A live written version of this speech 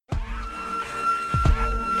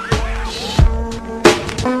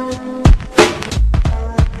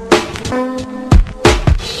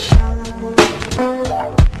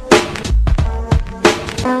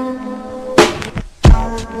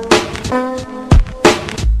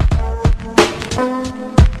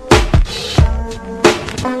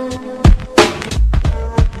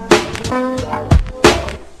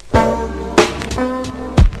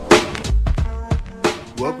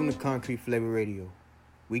Concrete Flavor Radio.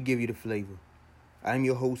 We give you the flavor. I'm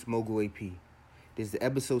your host, Mogul AP. This is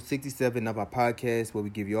episode 67 of our podcast where we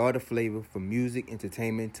give you all the flavor from music,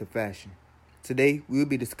 entertainment to fashion. Today, we'll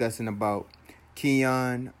be discussing about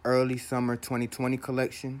Jonn Early Summer 2020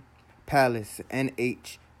 Collection, Palace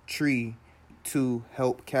NH Tree 2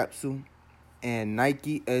 Help Capsule, and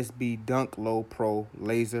Nike SB Dunk Low Pro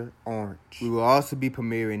Laser Orange. We will also be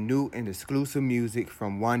premiering new and exclusive music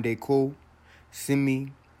from Wande,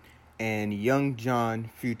 Simi, and Young Jonn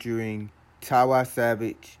featuring Tiwa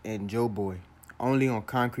Savage and Joeboy, only on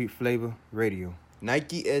Concrete Flavor Radio.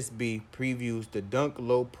 Nike SB previews the Dunk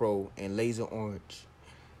Low Pro and Laser Orange.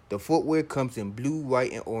 The footwear comes in blue,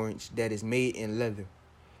 white, and orange that is made in leather.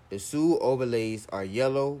 The sole overlays are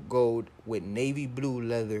yellow, gold with navy blue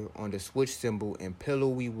leather on the switch symbol and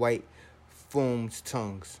pillowy white foamed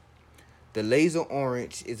tongues. The Laser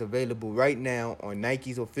Orange is available right now on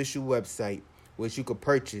Nike's official website, which you can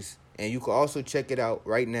purchase, and you can also check it out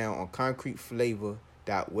right now on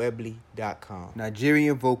concreteflavor.weebly.com.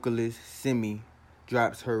 Nigerian vocalist Simi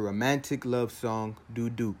drops her romantic love song,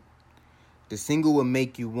 Duduke. The single will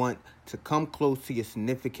make you want to come close to your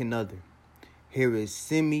significant other. Here is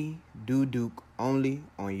Simi, Duduke, only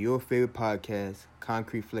on your favorite podcast,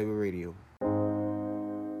 Concrete Flavor Radio.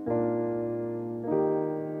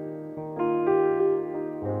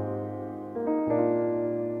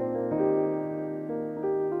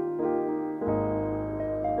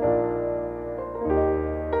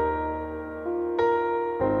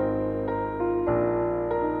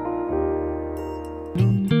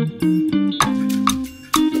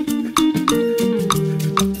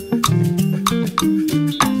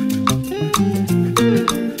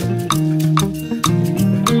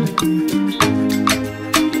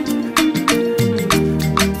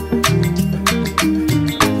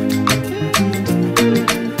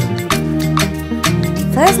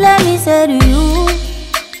 First let me say to you,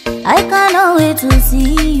 I cannot wait to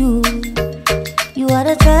see you. You are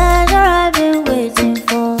the treasure I've been waiting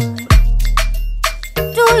for.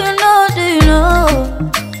 Do you know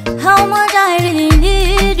how much I really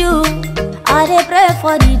need you? I dey pray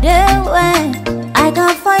for the day when I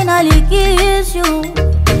can finally kiss you.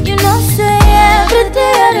 You know say every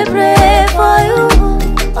day I dey pray for you.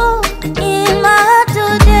 Oh, in my heart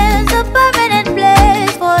today's a permanent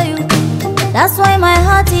place for you. That's why my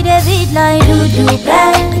heart it a beat like Duduke.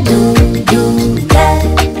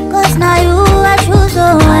 Cause now you I choose, so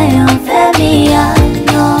I am fair, me I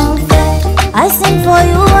am fair. I sing for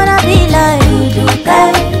you wanna be like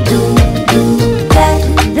Duduke.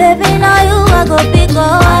 Baby now you I go pick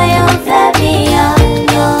up, I am fair, me I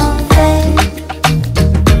am fair.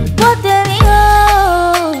 But there we go.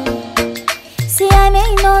 See I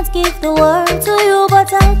may not give the world to you,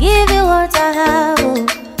 but I'll give you what I have.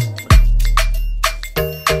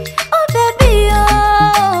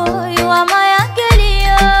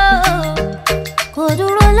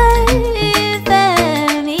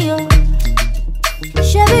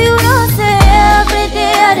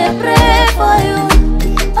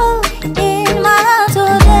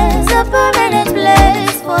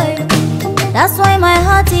 That's why my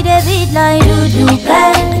heart it a beat like Duduke.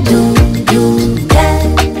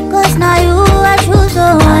 Cause now you I choose, so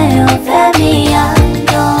I am fair, me I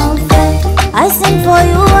am fair. I sing for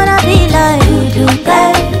you wanna be like Duduke.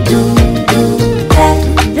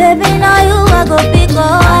 Baby now you I go pick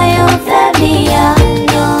up, I am fair, me I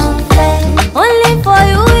am fair. Only for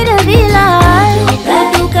you it a be like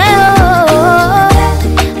Duduke. Oh,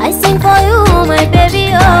 I sing for you my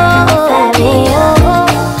baby, oh.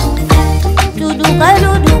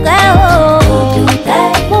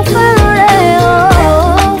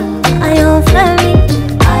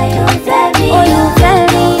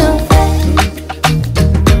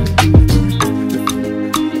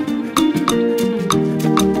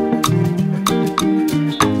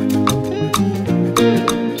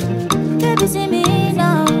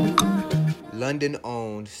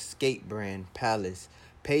 London-owned skate brand Palace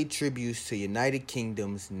paid tributes to United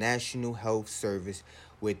Kingdom's National Health Service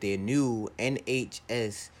with their new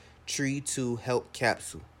NHS Tree 2 Help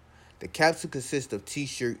Capsule. The capsule consists of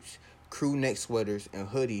t-shirts, crew neck sweaters, and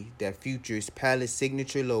hoodie that features Palace's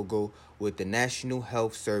signature logo with the National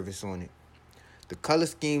Health Service on it. The color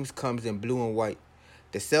schemes comes in blue and white.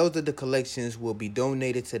 The sales of the collections will be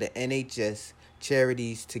donated to the NHS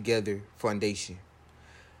Charities Together Foundation.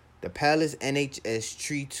 The Palace NHS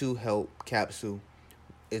Tree 2 Help Capsule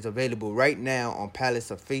is available right now on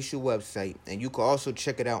Palace's official website, and you can also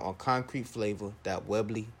check it out on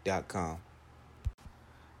concreteflavor.weebly.com.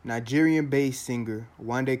 Nigerian-based singer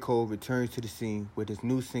Wande returns to the scene with his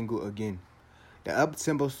new single Again. The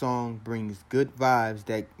up-tempo song brings good vibes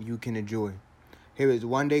that you can enjoy. Here is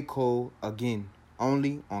Wande Cole again,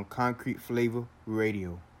 only on Concrete Flavor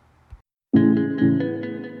Radio.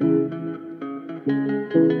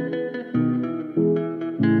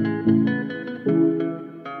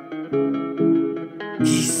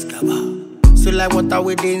 So like water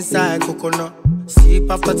with inside coconut. Sip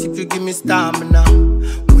after tip, you give me stamina.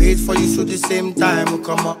 Wait for you so the same time will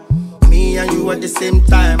come up. Me and you at the same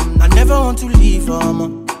time. I never want to leave,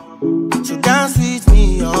 So dance with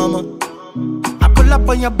me, I pull up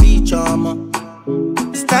on your beach,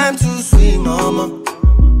 It's time to swim,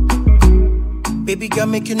 Baby girl,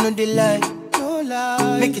 make you know the lie. No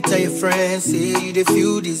lie. Make it tell your friends, say you dey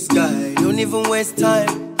feel this guy. Don't even waste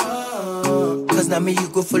time. Cause now me you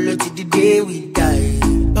go follow till the day we die.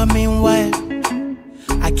 But meanwhile,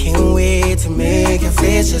 I can't wait to make your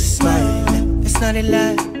face just smile. It's not a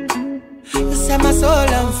lie. You set my soul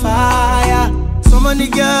on fire. So many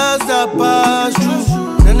girls that pass through,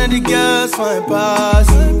 none of the girls find past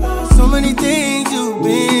you. So many things you've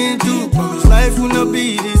been through. Promise life will not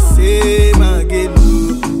be the same again.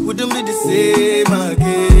 Wouldn't be the same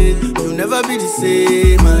again. You'll never be the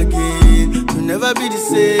same again. You'll never be the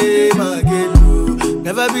same again.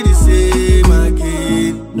 Never be the same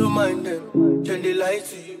again. No mind them, then they lie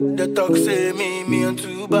to you. The talk say me I'm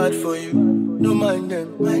too bad for you. No mind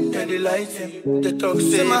them, then they lie to you. The talk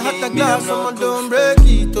say my heart a glass, someone don't break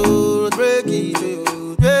it, break it,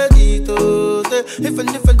 break it, if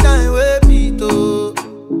I die, wait it,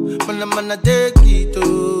 man I take it,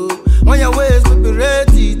 on your ways, baby,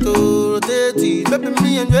 ready to rotate it, baby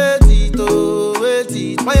me and ready to wait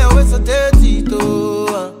it, on your ways, so take it,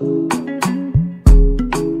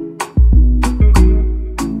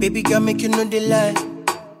 Baby girl, make you know the lie.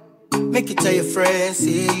 Make it tell your friends,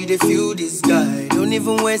 say you dey feel this guy. Don't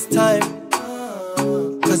even waste time.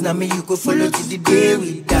 Cause now me you go follow till the day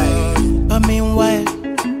we die. But meanwhile,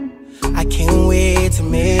 I can't wait to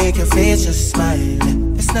make your face just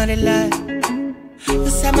smile. It's not a lie. You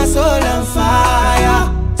set my soul on fire.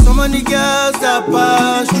 So many girls that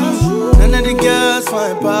pass through, none of the girls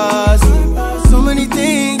find past you. So many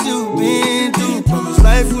things you've been through. Promise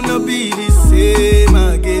life will not be the same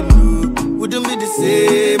again. Wouldn't be the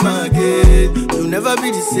same again. You'll never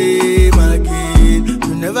be the same again.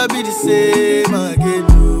 You'll never be the same again.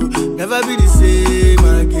 You'll never be the same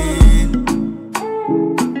again.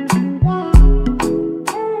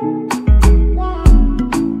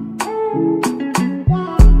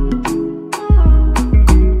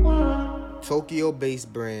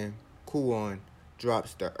 Tokyo-based brand Kuon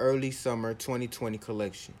drops the early summer 2020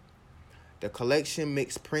 collection. The collection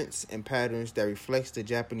mixes prints and patterns that reflects the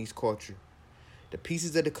Japanese culture. The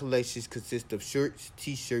pieces of the collection consist of shirts,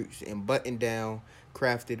 t-shirts, and button-down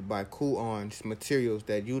crafted by Kuon's materials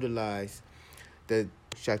that utilize the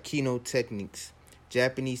Shakino techniques,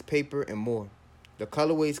 Japanese paper, and more. The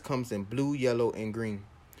colorways comes in blue, yellow, and green.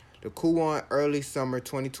 The Kuon Early Summer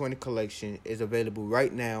 2020 collection is available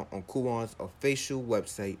right now on Kuon's official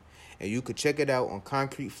website, and you can check it out on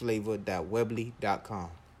concreteflavor.weebly.com.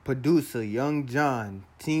 Producer Young Jonn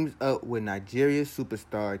teams up with Nigeria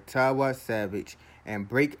superstar Tiwa Savage and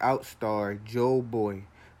breakout star Joeboy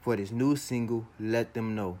for this new single, Let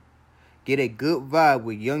Them Know. Get a good vibe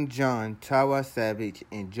with Young Jonn, Tiwa Savage,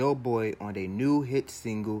 and Joeboy on their new hit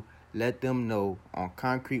single, Let Them Know, on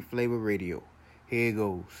Concrete Flavor Radio. Here it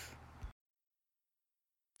goes.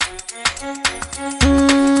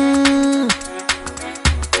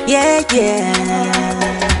 Yeah.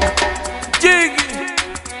 Jiggy.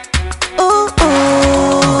 Ooh.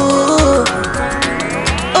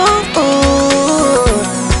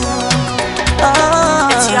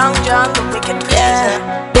 It's Young Jonn, the wicked producer.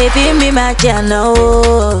 Baby, me my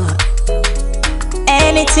channel.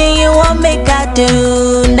 Anything you want, make I do.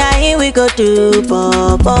 Now here we go do.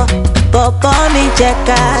 Bobo, me check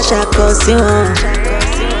out, shako si one.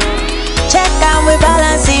 Check out, we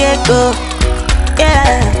balance it go.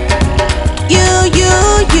 Yeah.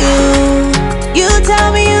 You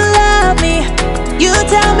tell me you love me. You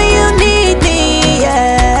tell me you need me,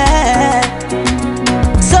 yeah.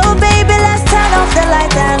 So baby, let's turn off the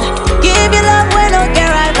light and give you love when don't get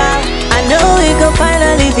right back. I know we can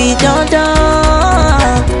finally be done.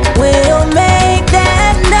 We'll make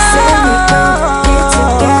them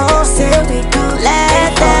know. Say we go,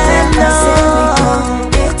 let them know.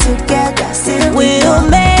 Get together, say we'll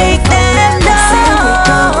make them know.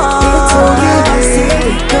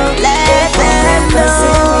 Let them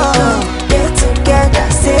know. Get together,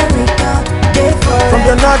 say we go. From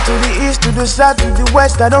the north to the east to the south to the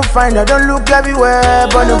west, I don't look everywhere,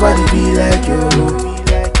 but nobody be like you.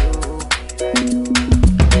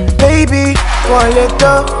 Baby, wọ́n lè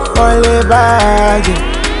tó, wọ́n lè bàjẹ́.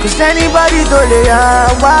 Kò sẹ́nibọ́dì tó lè yà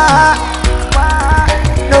wá.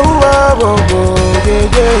 No,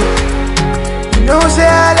 yeah, yeah. You know say I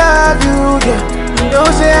love you, yeah. You know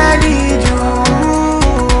say I need you.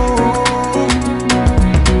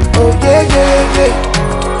 Oh yeah, yeah, yeah.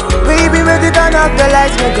 Baby, make it turn up the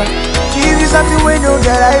lights, make up. Give you something we know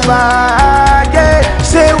that I want, yeah.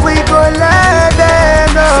 Say we go let them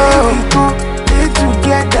know. Say we go get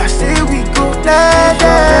together. Say we go let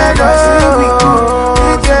them know. Say we go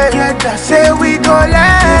get together. Say we go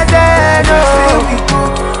let them know. Say we go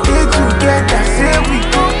get together. Say we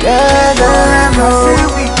go let them know. Say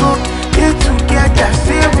we go get together.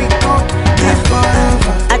 Say we go get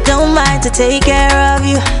forever. I don't mind to take care of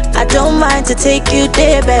you. I don't mind to take you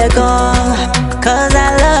there back on. Cause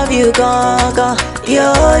I love you, gone.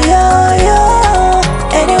 Yo, yo, yo.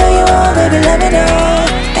 Anywhere you want, baby, let me know.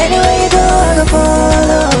 Anywhere you go, I can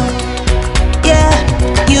follow. Yeah,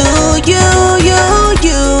 you.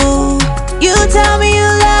 You tell me you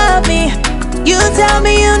love me. You tell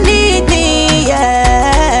me you need me,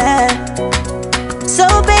 yeah. So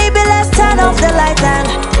baby, let's turn off the lights and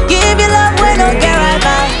give you love when don't get right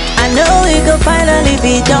back. I know we could finally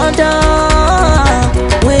be done.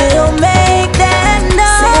 We'll make them know.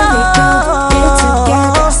 Say we go, get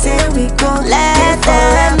together. Say we go, let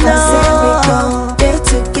them know. Say we go, get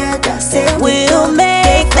together. Say we'll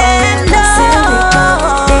make them know. Say we go,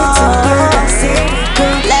 get together. Say we go,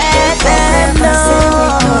 let them know. Say we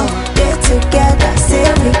go, get together. Say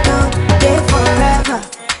we go, get forever.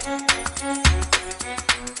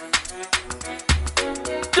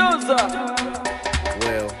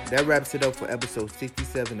 Well, that wraps it up for episode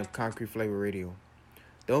 67 of Concrete Flavor Radio.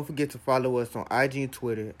 Don't forget to follow us on IG and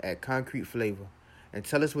Twitter at Concrete Flavor and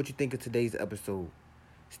tell us what you think of today's episode.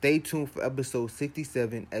 Stay tuned for episode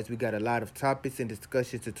 67 as we got a lot of topics and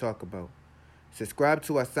discussions to talk about. Subscribe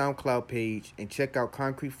to our SoundCloud page and check out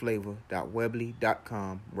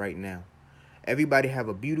concreteflavor.weebly.com right now. Everybody have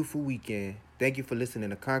a beautiful weekend. Thank you for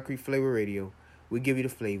listening to Concrete Flavor Radio. We give you the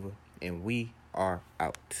flavor, and we are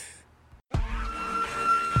out.